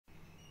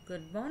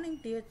Good morning,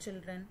 dear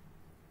children.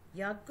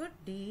 Your good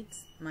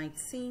deeds might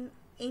seem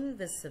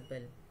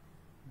invisible,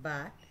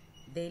 but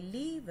they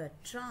leave a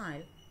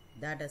trail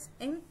that is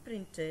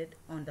imprinted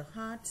on the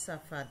hearts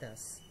of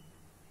others.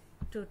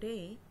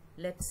 Today,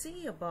 let's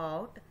see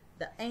about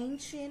the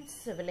ancient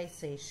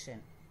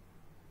civilization.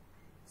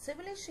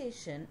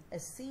 Civilization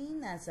is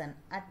seen as an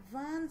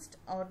advanced,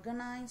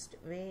 organized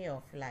way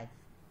of life.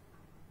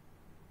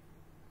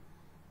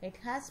 It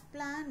has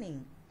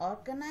planning,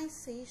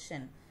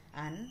 organization,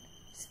 and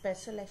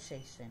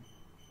specialization.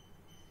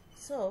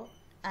 So,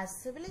 as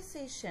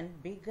civilization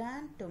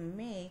began to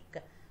make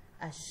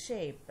a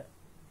shape,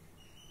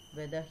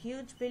 with the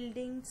huge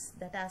buildings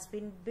that has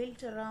been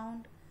built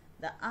around,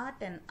 the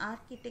art and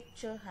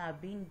architecture have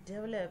been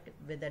developed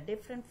with a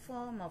different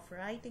form of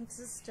writing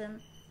system.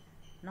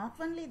 Not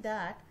only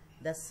that,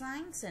 the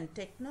science and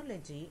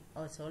technology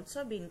has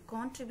also been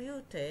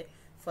contributed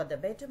for the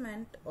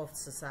betterment of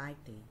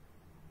society.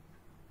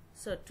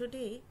 So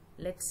today,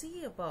 let's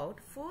see about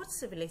four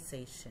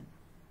civilizations,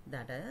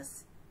 that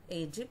is,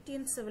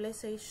 Egyptian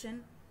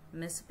civilization,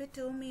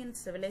 Mesopotamian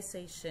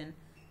civilization,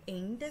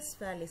 Indus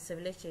Valley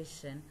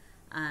civilization,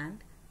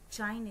 and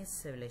Chinese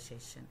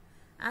civilization.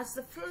 As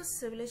the first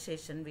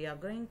civilization we are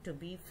going to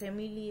be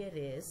familiar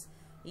is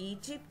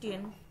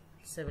Egyptian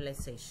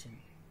civilization.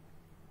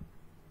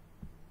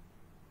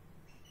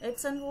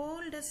 It's an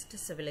oldest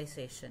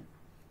civilization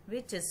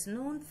which is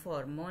known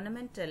for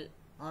monumental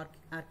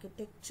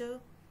architecture,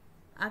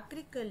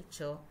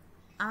 agriculture,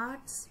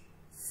 arts,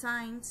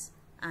 science,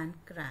 and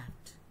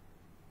craft.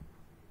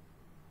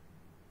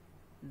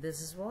 This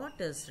is what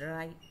is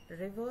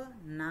River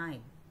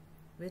Nile,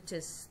 which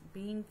is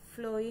been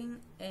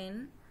flowing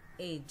in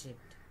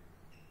Egypt.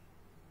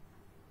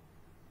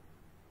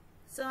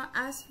 So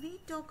as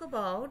we talk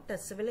about the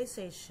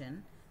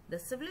civilization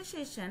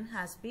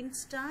has been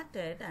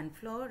started and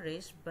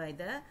flourished by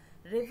the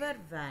river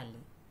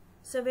valley.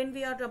 So when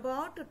we are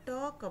about to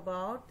talk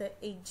about the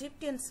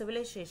Egyptian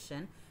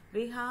civilization,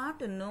 we have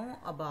to know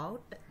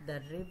about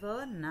the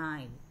River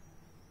Nile.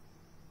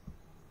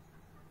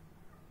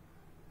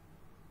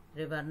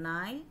 River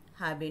Nile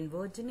have been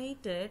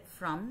originated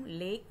from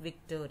Lake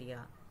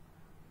Victoria,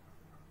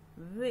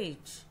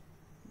 which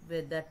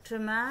with the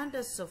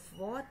tremendous of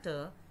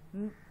water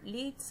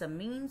leads a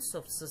means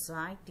of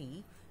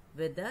society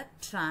with the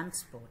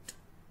transport.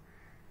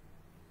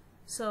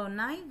 So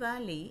Nile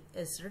Valley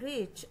is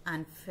rich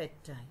and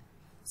fertile.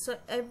 So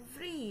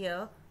every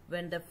year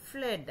when the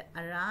flood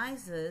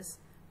arises,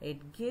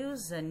 it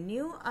gives a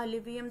new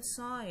alluvium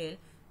soil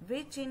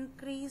which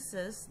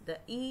increases the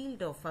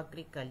yield of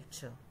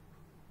agriculture.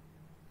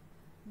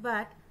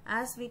 But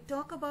as we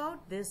talk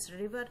about this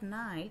River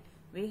Nile,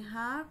 we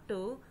have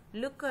to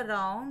look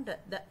around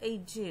the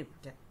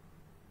Egypt.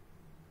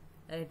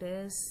 It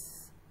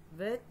is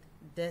with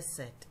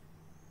desert.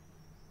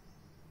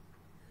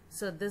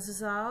 So this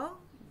is how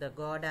the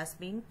God has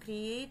been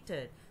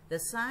created. The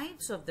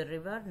sides of the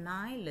River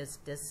Nile is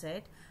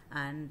desert,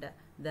 and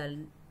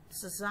the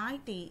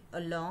society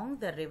along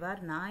the River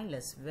Nile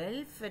is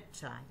well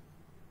fertile.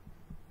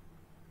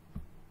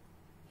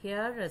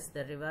 Here is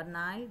the River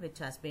Nile, which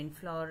has been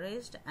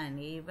flourished and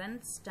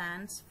even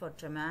stands for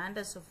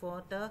tremendous of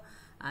water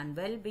and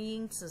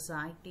well-being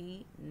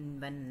society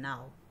even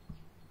now.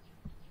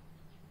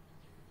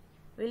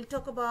 We'll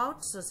talk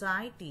about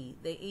society,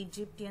 the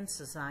Egyptian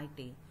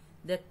society.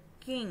 The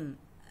king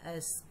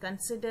is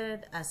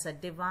considered as a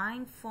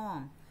divine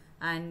form,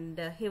 and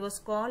he was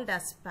called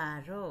as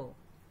Pharaoh.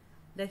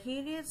 The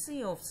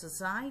hierarchy of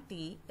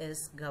society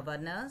is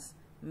governors,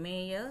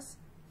 mayors,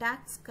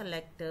 tax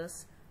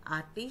collectors,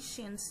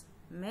 artisans,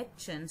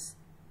 merchants,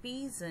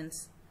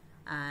 peasants,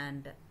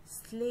 and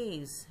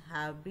slaves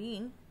have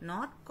been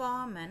not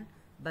common,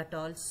 but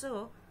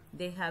also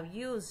they have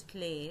used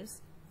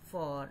slaves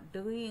for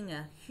doing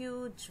a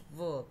huge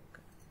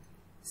work.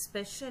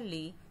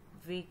 Especially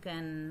we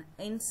can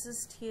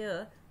insist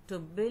here to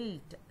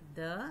build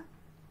the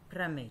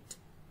pyramid.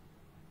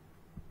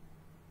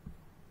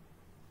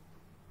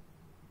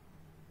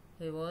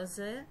 He was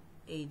an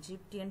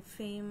Egyptian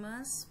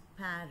famous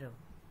pharaoh.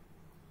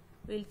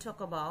 We'll talk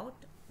about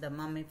the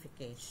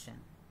mummification.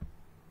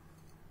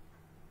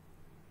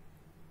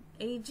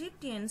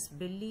 Egyptians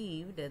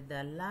believed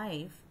the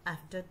life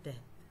after death,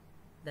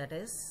 that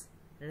is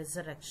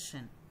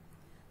resurrection.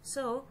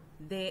 So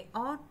they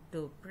ought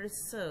to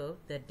preserve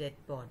the dead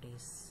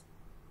bodies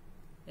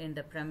in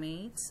the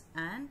pyramids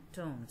and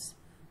tombs.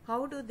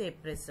 How do they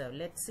preserve?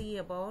 Let's see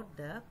about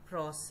the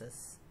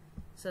process.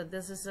 So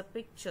this is a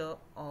picture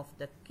of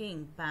the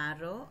king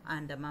Pharaoh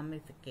and the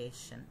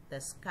mummification, the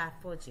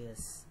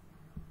sarcophagus.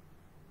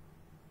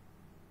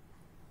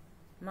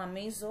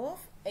 Mummies of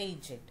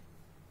Egypt.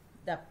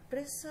 The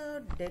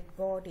preserved dead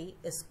body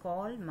is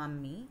called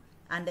mummy,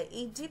 and the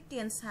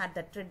Egyptians had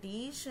the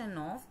tradition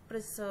of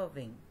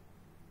preserving.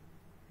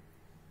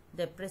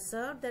 They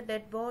preserved the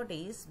dead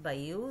bodies by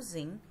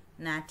using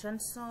natron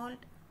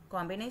salt,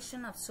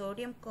 combination of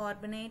sodium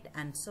carbonate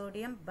and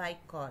sodium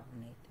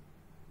bicarbonate.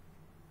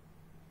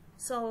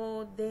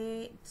 So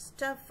they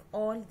stuff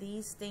all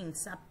these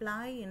things,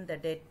 apply in the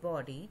dead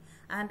body,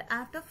 and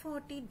after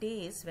 40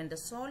 days, when the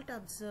salt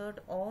absorbed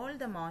all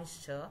the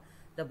moisture,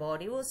 the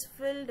body was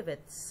filled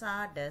with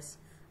sawdust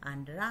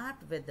and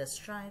wrapped with the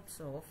stripes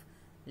of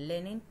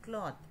linen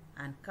cloth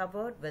and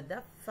covered with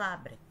the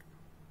fabric.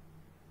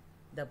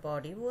 The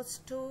body was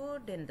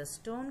stored in the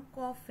stone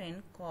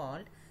coffin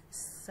called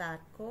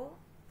sarcophagus.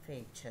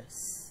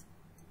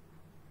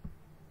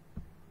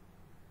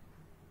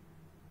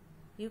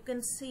 You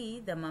can see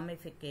the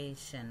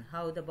mummification,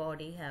 how the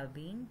body have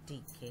been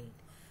decayed.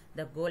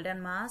 The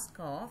golden mask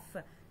of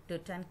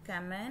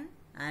Tutankhamun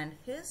and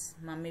his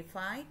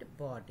mummified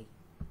body.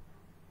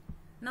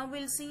 Now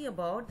we'll see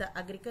about the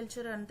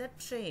agriculture and the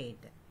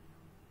trade.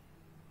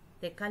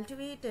 They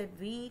cultivated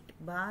wheat,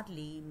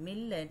 barley,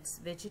 millets,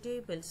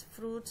 vegetables,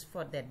 fruits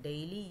for their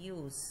daily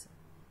use,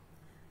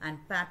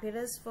 and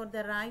papyrus for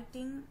the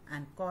writing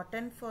and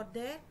cotton for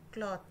their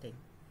clothing.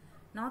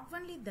 Not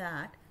only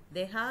that,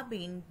 they have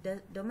been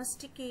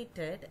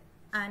domesticated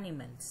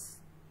animals,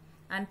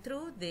 and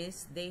through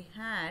this they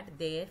had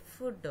their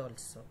food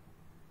also.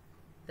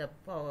 The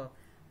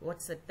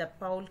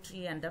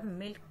poultry and the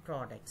milk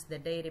products, the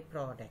dairy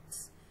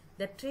products.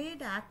 The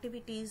trade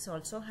activities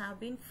also have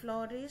been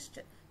flourished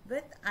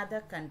with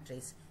other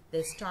countries.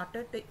 They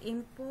started to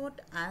import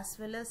as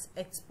well as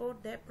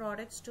export their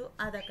products to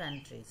other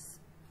countries.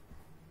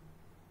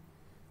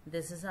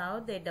 This is how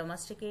they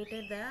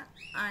domesticated the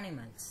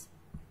animals.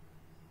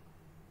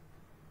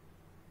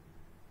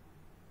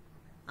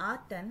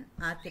 Art and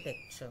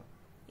architecture.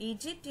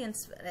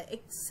 Egyptians were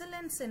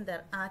excellent in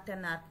their art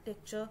and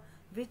architecture,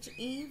 which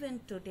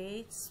even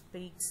today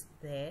speaks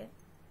their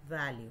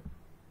value.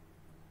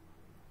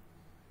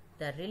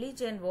 The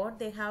religion, what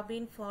they have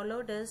been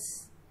followed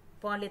is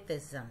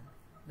polytheism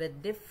with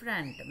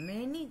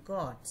many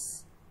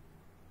gods.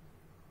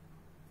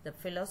 The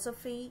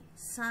philosophy,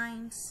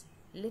 science,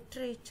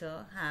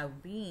 literature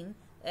have been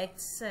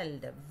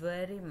excelled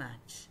very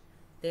much.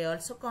 They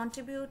also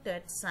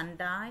contributed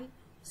sundial,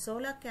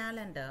 solar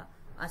calendar,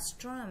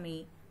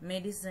 astronomy,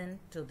 medicine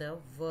to the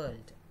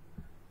world.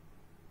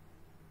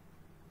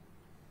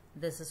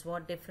 This is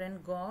what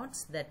different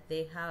gods that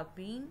they have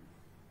been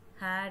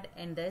had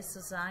in their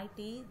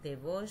society. They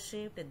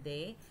worshipped,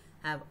 they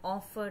have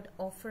offered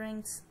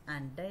offerings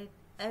and did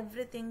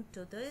everything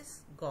to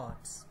these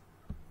gods.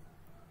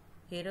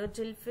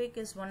 Hieroglyphic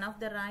is one of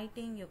the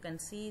writing. You can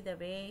see the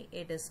way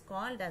it is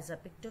called as a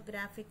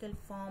pictographical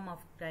form of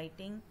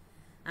writing.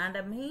 And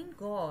the main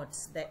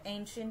gods, the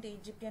ancient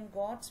Egyptian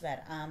gods were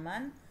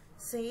Amun,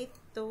 Seth,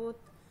 Thoth,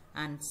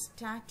 and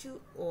statue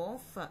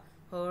of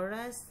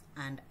Horus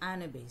and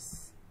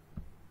Anubis.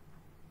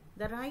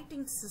 The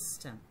writing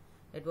system,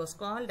 it was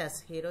called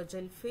as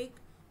hieroglyphic,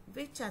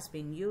 which has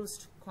been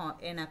used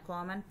in a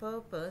common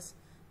purpose.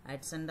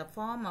 It's in the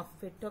form of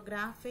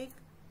pictographic,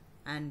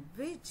 and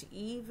which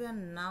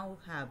even now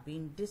have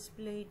been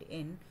displayed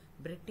in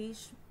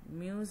British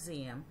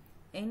Museum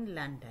in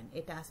London.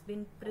 It has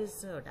been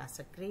preserved as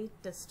a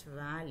greatest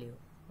value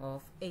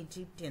of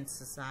Egyptian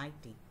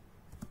society.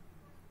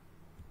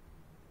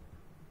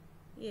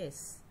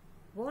 Yes,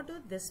 what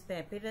do this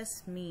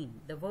papyrus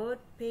mean? The word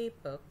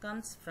paper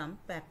comes from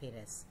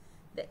papyrus.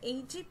 The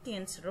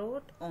Egyptians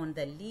wrote on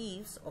the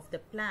leaves of the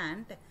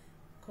plant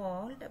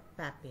called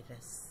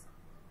papyrus.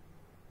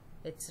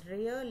 It's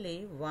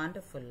really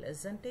wonderful,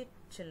 isn't it,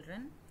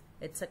 children?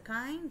 It's a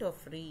kind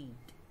of reed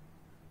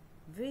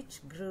which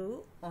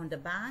grew on the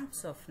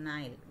banks of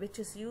Nile, which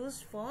is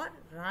used for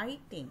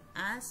writing.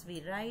 As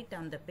we write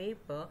on the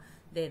paper,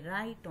 they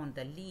write on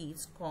the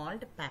leaves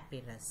called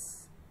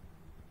papyrus.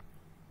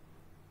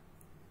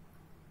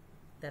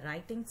 The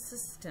writing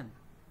system.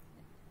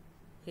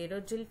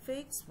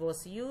 Hieroglyphics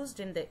was used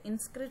in the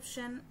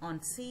inscription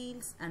on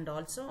seals and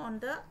also on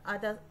the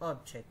other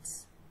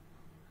objects.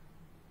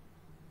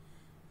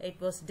 It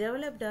was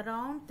developed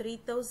around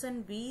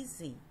 3000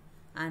 BC,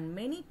 and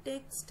many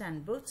texts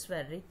and books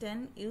were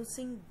written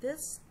using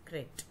this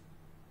script,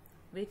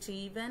 which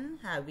even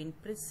have been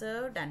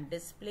preserved and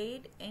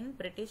displayed in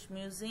British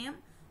Museum,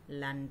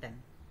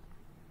 London.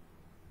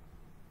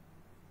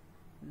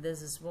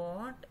 This is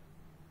what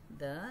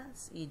the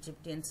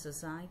Egyptian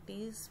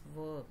societies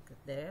work,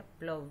 their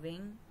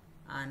ploughing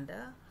and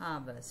the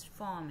harvest,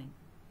 farming,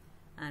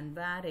 and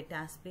where it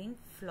has been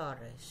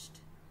flourished.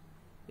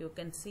 You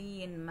can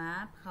see in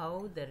map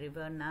how the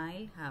river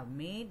Nile have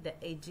made the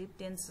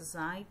Egyptian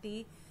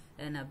society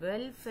in a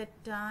well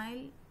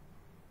fertile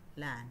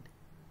land.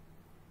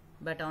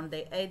 But on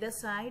the other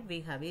side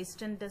we have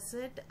Eastern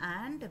Desert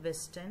and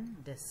Western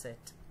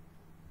Desert.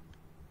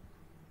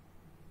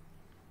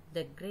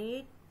 The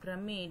Great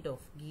Pyramid of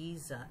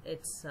Giza,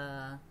 it's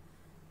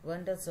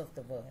wonders of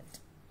the world.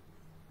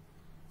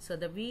 So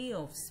the way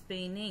of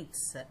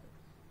Sphinx.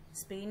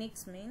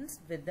 Sphinx means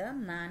with the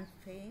man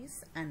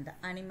face and the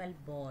animal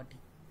body.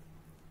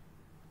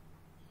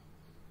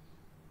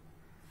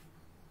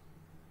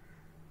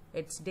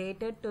 It's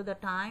dated to the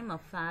time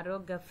of Pharaoh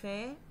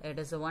Gaffer. It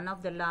is one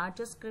of the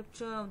largest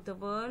sculpture of the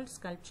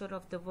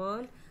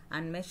world,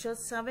 and measures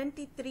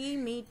 73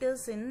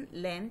 meters in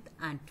length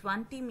and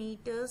 20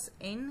 meters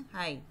in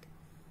height.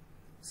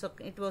 So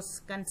it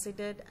was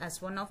considered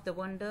as one of the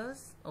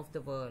wonders of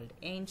the world,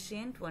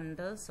 ancient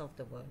wonders of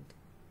the world.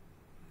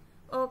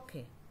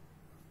 Okay,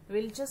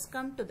 we'll just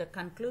come to the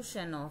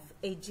conclusion of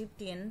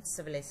Egyptian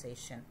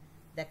civilization.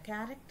 The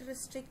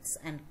characteristics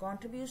and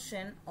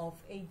contribution of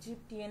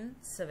Egyptian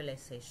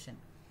civilization.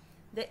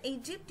 The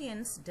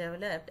Egyptians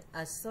developed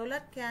a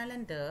solar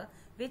calendar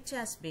which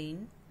has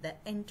been the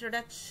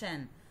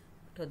introduction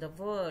to the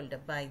world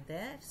by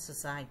their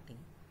society.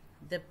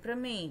 The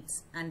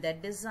pyramids and their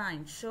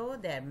design show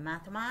their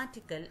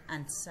mathematical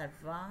and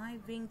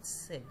surviving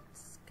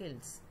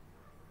skills.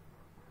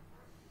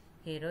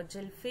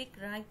 Hieroglyphic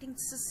writing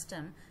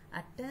system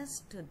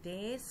attests to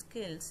their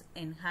skills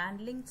in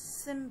handling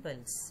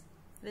symbols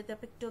with a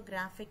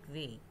pictographic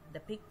way, the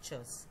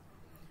pictures.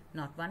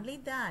 Not only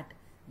that,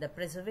 the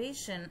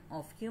preservation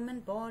of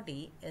human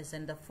body is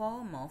in the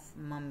form of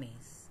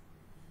mummies.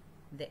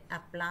 They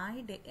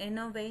applied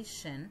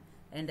innovation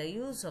in the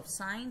use of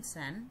science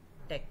and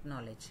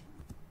technology.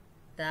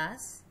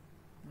 Thus,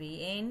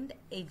 we end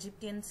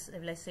Egyptian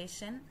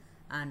civilization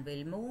and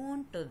will move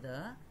on to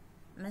the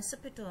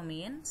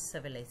Mesopotamian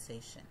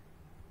civilization.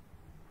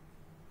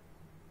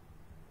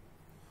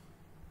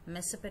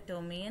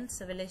 Mesopotamian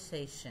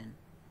civilization.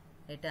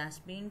 It has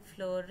been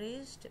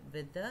flourished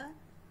with the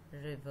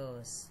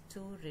rivers.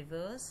 2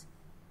 rivers.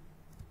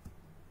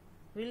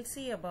 We'll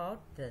see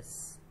about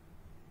this.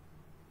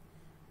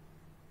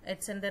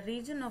 It's in the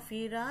region of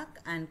Iraq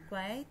and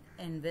Kuwait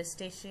in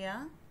West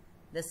Asia.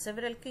 The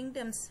several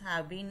kingdoms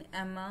have been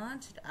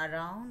emerged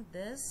around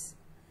this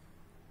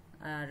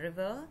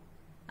river,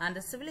 and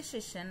the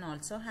civilization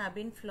also have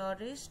been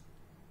flourished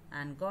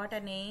and got a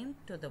name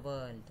to the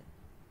world.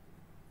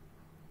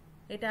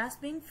 It has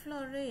been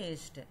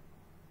flourished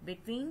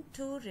between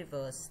 2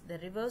 rivers. The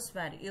rivers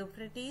were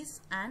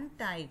Euphrates and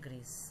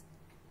Tigris.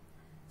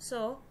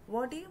 So,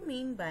 what do you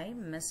mean by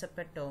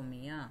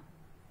Mesopotamia?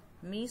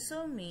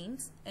 Meso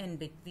means in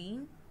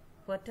between,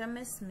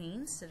 Potamus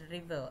means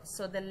river.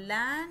 So, the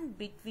land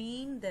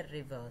between the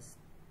rivers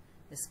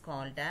is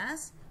called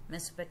as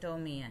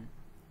Mesopotamian,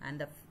 and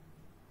the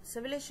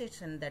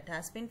civilization that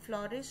has been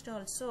flourished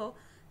also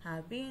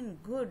have been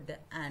good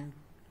and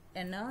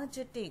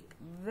energetic,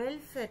 well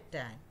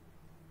fertile.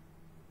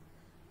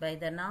 By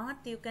the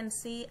north you can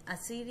see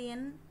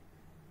Assyrian,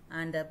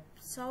 and the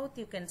south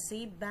you can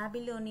see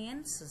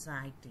Babylonian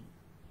society.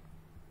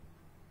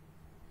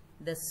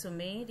 The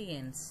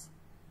Sumerians.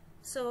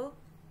 So,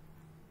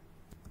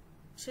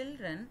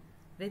 children,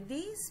 with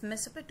these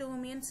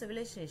Mesopotamian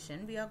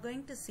civilization, we are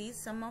going to see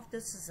some of the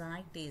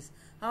societies,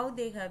 how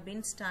they have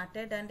been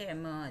started and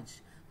emerged,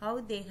 how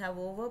they have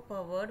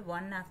overpowered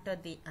one after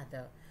the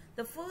other.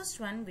 The first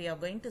one we are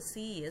going to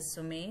see is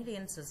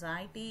Sumerian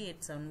society.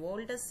 It's an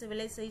oldest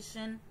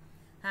civilization,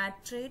 had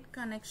trade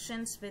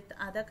connections with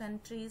other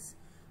countries,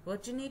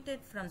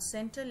 originated from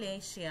Central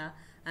Asia,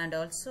 and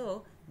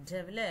also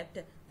developed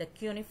the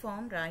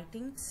cuneiform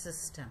writing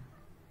system.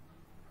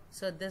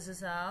 So this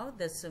is how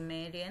the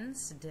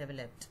Sumerians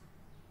developed.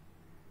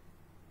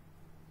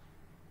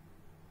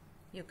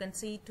 You can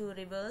see 2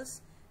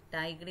 rivers,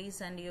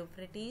 Tigris and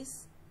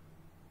Euphrates.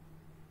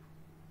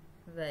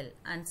 Well,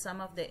 and some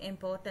of the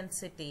important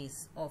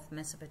cities of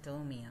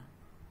Mesopotamia.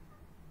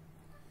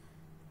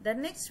 The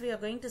next we are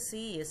going to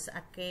see is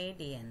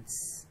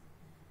Akkadians.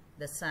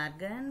 The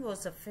Sargon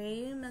was a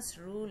famous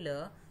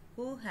ruler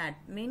who had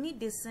many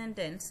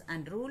descendants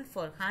and ruled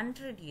for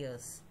 100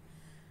 years.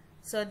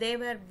 So they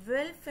were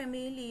well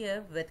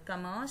familiar with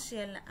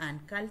commercial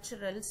and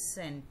cultural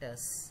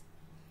centers.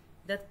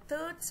 The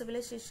third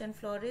civilization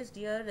flourished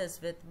here is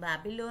with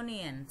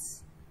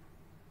Babylonians.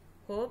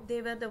 Hope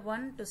they were the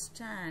one to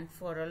stand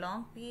for a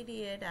long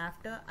period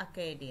after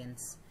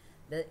Akkadians.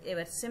 They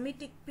were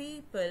Semitic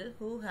people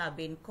who have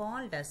been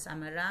called as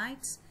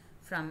Amorites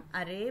from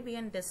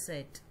Arabian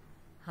desert.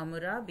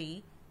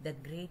 Hammurabi, the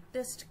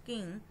greatest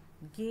king,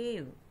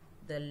 gave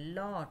the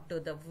law to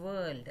the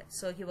world.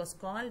 So he was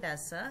called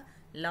as a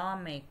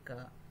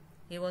lawmaker.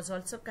 He was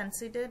also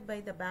considered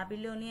by the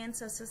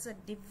Babylonians as a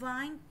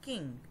divine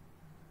king.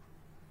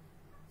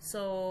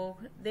 So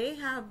they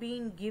have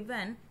been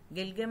given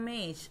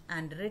Gilgamesh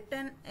and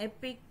written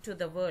epic to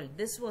the world.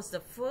 This was the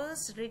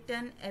first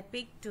written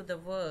epic to the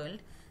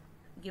world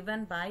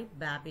given by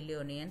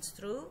Babylonians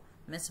through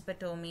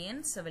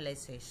Mesopotamian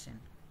civilization.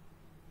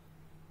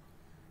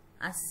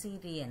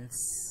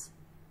 Assyrians.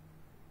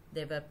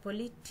 They were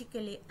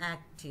politically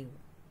active.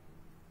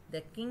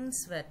 The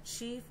kings were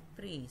chief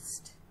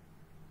priests.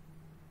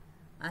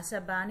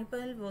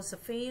 Ashurbanipal was a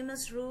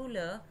famous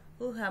ruler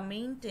who have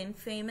maintained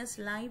famous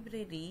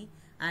library,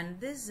 and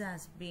this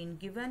has been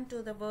given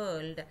to the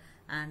world,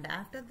 and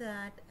after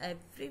that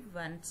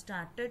everyone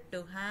started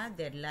to have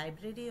their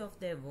library of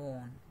their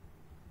own.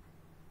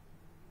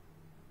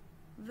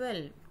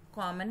 Well,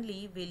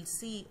 commonly we'll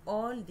see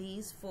all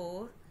these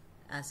 4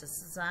 as a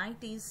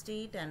society,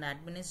 state and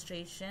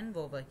administration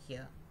over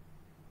here.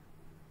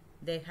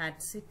 They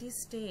had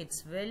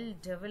city-states,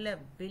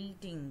 well-developed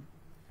building,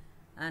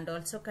 and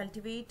also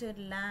cultivated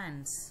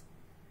lands.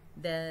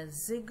 The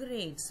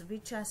ziggurats,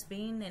 which has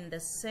been in the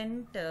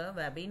center,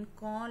 were being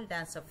called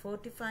as a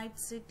fortified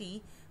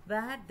city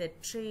where the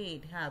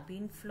trade have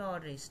been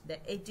flourished,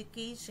 the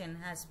education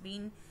has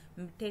been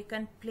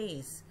taken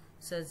place.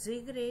 So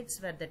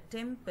ziggurats were the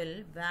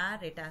temple where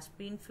it has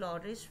been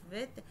flourished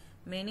with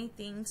many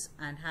things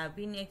and have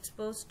been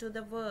exposed to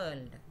the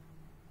world.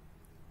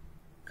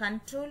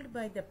 Controlled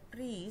by the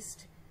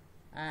priest,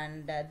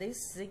 and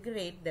this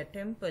ziggurat, the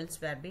temples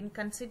were being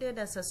considered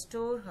as a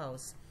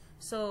storehouse.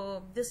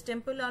 So this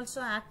temple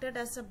also acted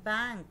as a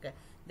bank.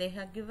 They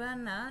have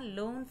given a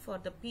loan for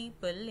the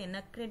people in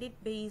a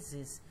credit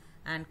basis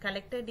and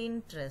collected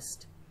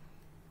interest.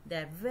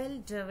 Their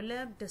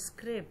well-developed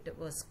script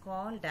was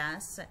called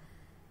as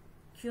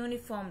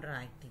cuneiform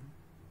writing.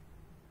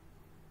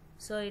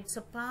 So it's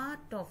a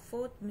part of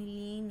 4th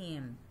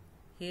millennium.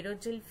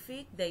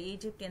 Hieroglyphic, the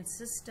Egyptian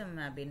system,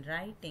 have been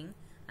writing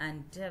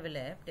and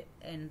developed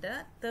in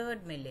the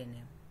 3rd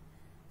millennium.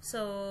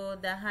 So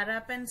the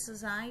Harappan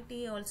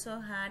society also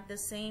had the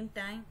same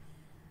time,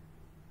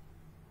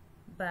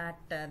 but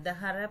the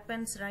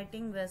Harappan's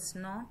writing was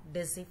not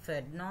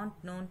deciphered,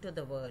 not known to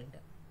the world.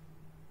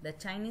 The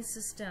Chinese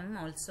system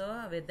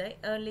also with the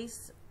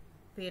earliest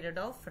period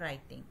of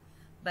writing.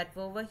 But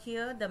over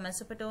here, the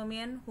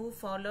Mesopotamian who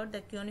followed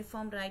the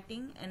cuneiform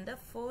writing in the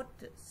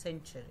 4th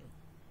century.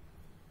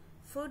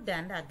 Food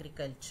and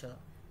agriculture.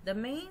 The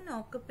main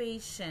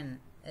occupation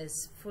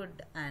is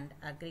food and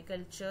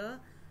agriculture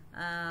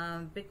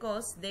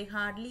because they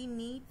hardly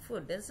need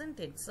food, isn't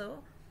it?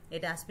 So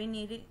it has been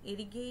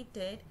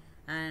irrigated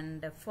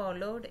and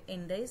followed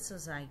in their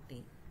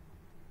society.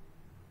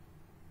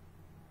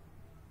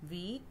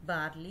 Wheat,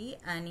 barley,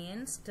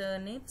 onions,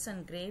 turnips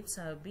and grapes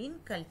have been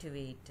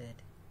cultivated.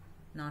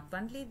 Not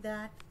only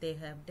that, they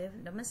have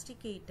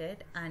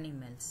domesticated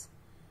animals.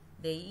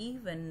 They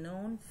even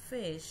known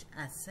fish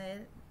as a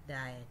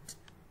diet.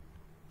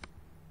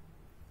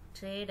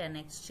 Trade and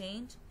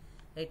exchange.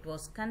 It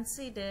was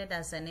considered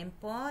as an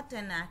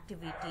important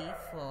activity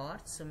for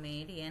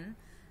Sumerian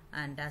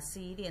and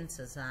Assyrian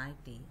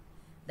society.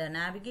 The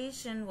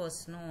navigation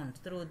was known.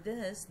 Through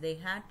this, they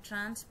had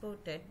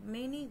transported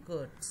many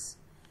goods.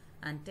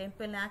 And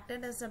temple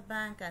acted as a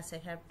bank, as I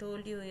have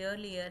told you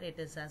earlier. It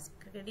is as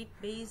credit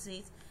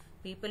basis.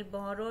 People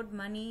borrowed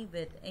money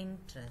with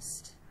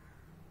interest.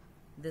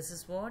 This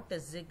is what a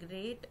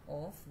ziggurat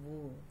of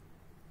wood.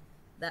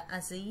 The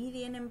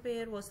Assyrian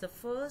Empire was the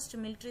first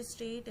military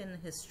state in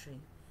history.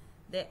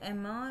 They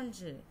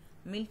emerged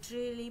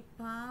militarily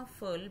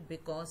powerful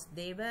because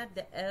they were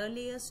the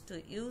earliest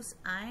to use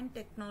iron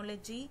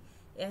technology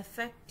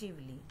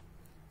effectively.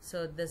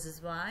 So this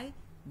is why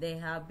they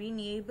have been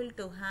able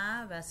to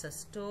have as a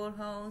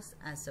storehouse,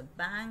 as a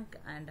bank,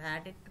 and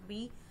had it to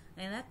be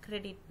in a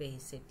credit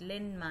base. It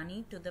lent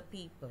money to the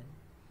people.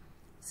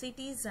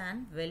 Cities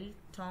and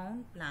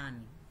well-town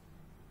planning.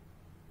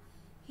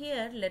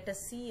 Here let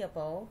us see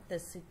about the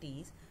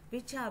cities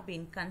which have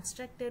been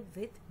constructed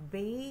with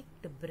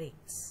baked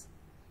bricks.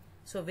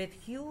 So with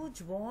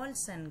huge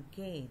walls and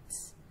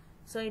gates.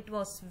 So it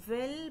was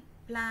well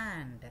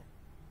planned.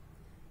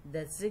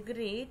 The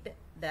ziggurat,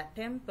 the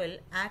temple,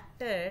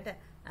 acted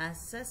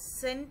as a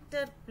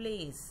center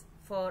place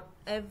for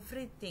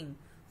everything,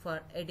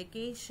 for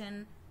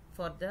education,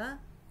 for the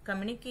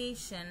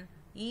communication,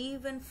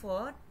 even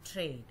for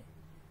trade.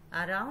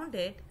 Around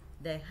it,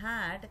 they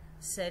had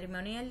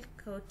ceremonial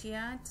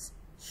courtyards,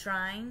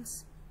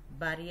 shrines,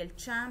 burial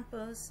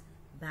chambers,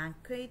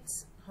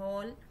 banquets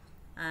hall,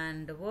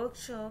 and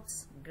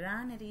workshops,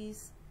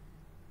 granaries,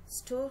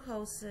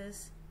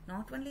 storehouses.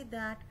 Not only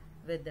that,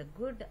 with the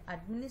good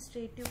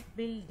administrative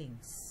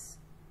buildings.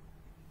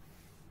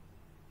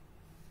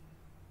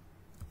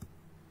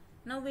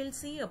 Now we'll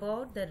see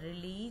about the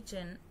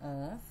religion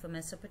of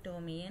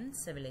Mesopotamian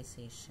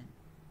civilization.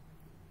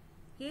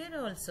 Here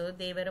also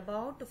they were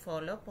about to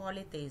follow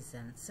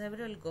polytheism,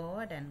 several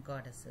gods and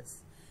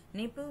goddesses.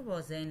 Nippur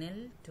was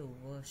Enlil to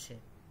worship,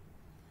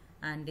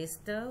 and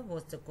Ishtar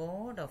was the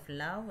god of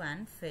love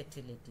and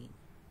fertility.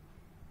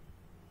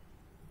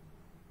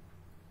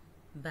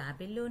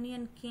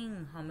 Babylonian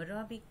king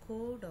Hammurabi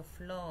code of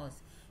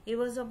laws. He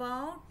was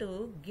about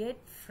to get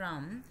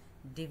from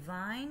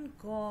divine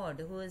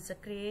God, who is the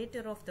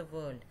creator of the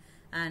world,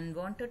 and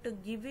wanted to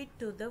give it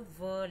to the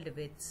world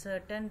with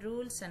certain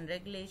rules and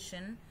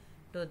regulation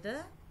to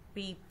the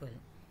people.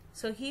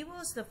 So he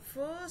was the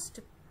first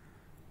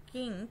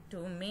king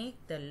to make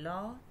the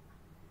law.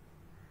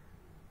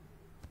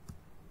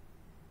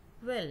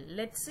 Well,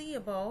 let's see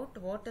about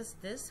what is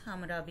this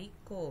Hammurabi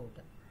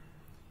code.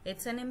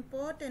 It's an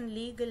important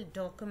legal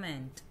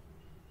document,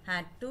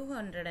 had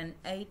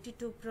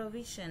 282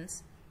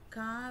 provisions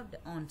carved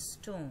on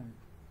stone.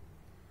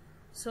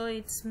 So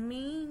its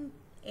main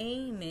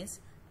aim is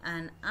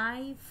an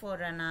eye for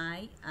an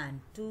eye and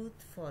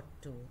tooth for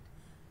tooth.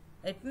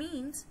 It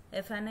means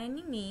if an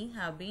enemy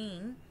have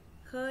been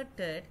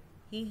hurted,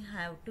 he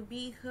have to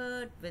be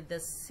hurt with the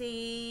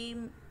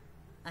same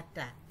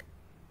attack.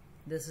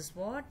 This is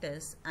what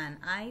is an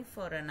eye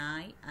for an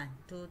eye and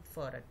tooth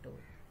for a tooth.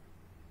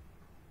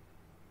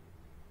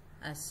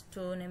 a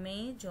stone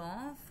image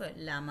of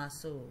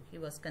Lamassu. He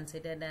was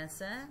considered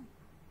as a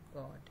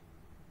god.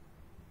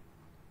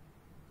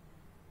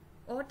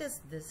 What is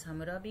this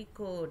Hammurabi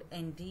Code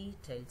in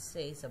detail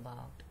says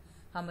about?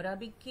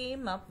 Hammurabi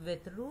came up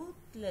with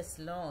ruthless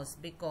laws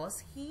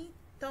because he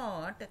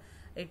thought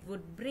it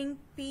would bring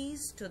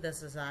peace to the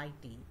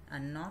society,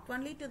 and not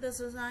only to the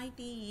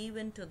society,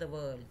 even to the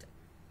world.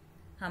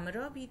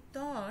 Hammurabi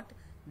thought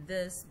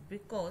this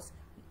because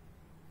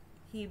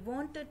he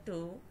wanted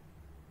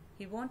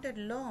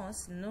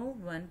laws no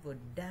one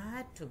would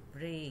dare to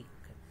break.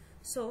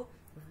 So,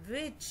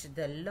 which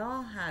the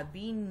law have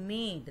been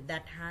made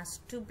that has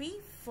to be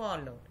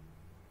followed.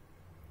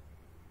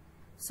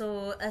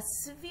 So, a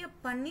severe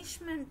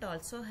punishment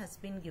also has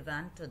been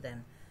given to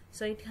them.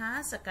 So, it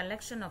has a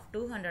collection of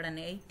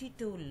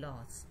 282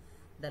 laws.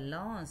 The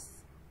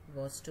laws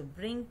was to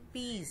bring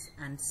peace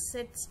and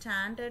set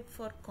standard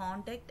for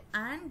conduct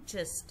and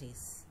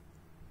justice.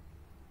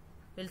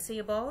 We'll see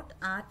about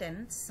art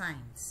and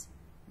science.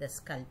 The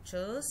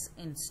sculptures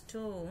in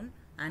stone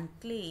and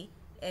clay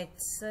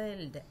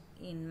excelled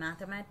in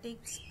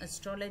mathematics,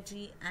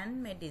 astrology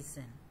and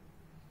medicine.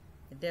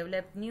 It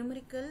developed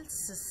numerical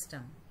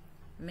system,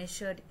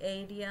 measured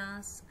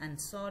areas and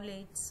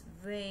solids,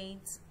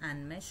 weights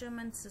and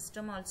measurement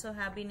system also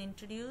have been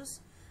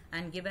introduced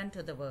and given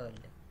to the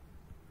world.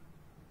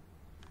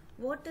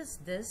 What is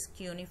this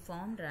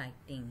cuneiform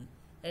writing?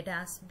 It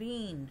has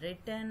been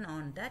written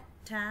on that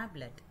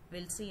tablet.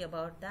 We'll see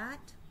about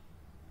that.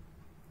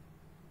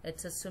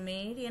 It's a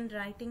Sumerian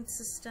writing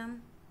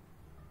system.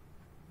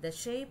 The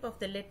shape of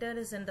the letter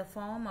is in the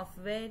form of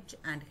wedge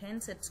and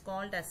hence it's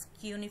called as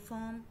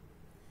cuneiform.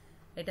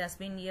 It has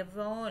been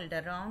evolved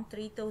around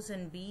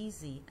 3000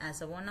 BC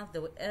as one of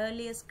the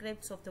earliest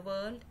scripts of the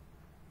world.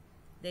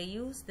 They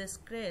use the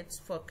scripts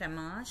for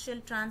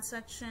commercial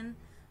transaction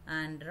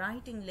and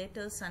writing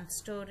letters and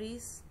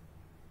stories.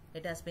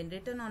 It has been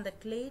written on the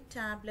clay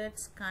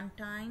tablets,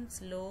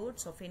 contains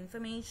loads of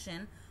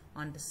information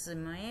on the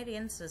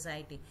Sumerian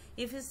society.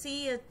 If you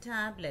see a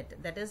tablet,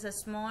 that is a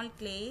small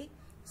clay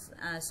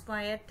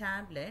square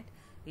tablet,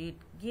 it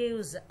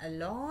gives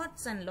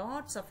lots and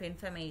lots of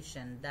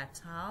information. That's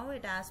how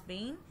it has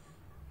been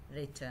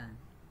written.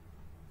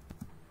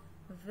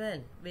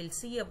 Well, we'll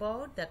see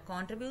about the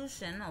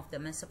contribution of the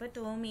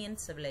Mesopotamian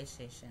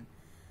civilization.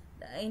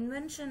 The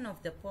invention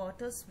of the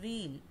potter's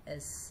wheel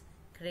is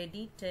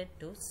credited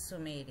to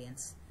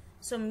Sumerians.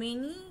 So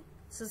many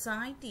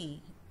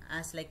society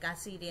as like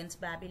Assyrians,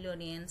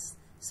 Babylonians,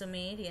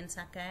 Sumerians,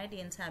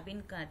 Akkadians have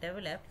been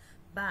developed,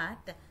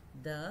 but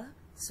the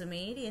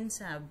Sumerians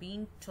have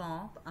been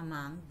top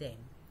among them.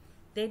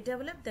 They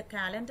developed the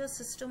calendar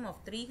system of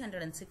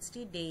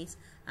 360 days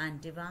and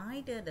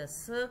divided a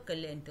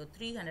circle into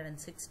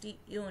 360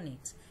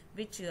 units,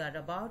 which you are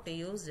about to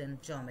use in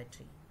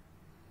geometry.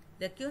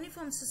 The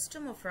cuneiform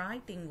system of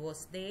writing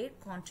was their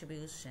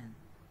contribution.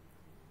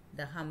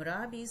 The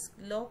Hammurabi's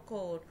law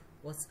code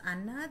was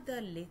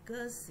another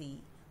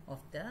legacy of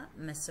the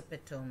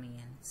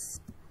Mesopotamians.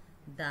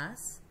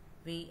 Thus,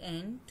 we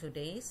end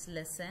today's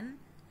lesson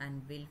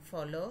and will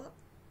follow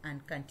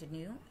and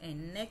continue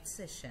in next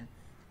session.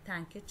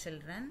 Thank you,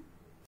 children.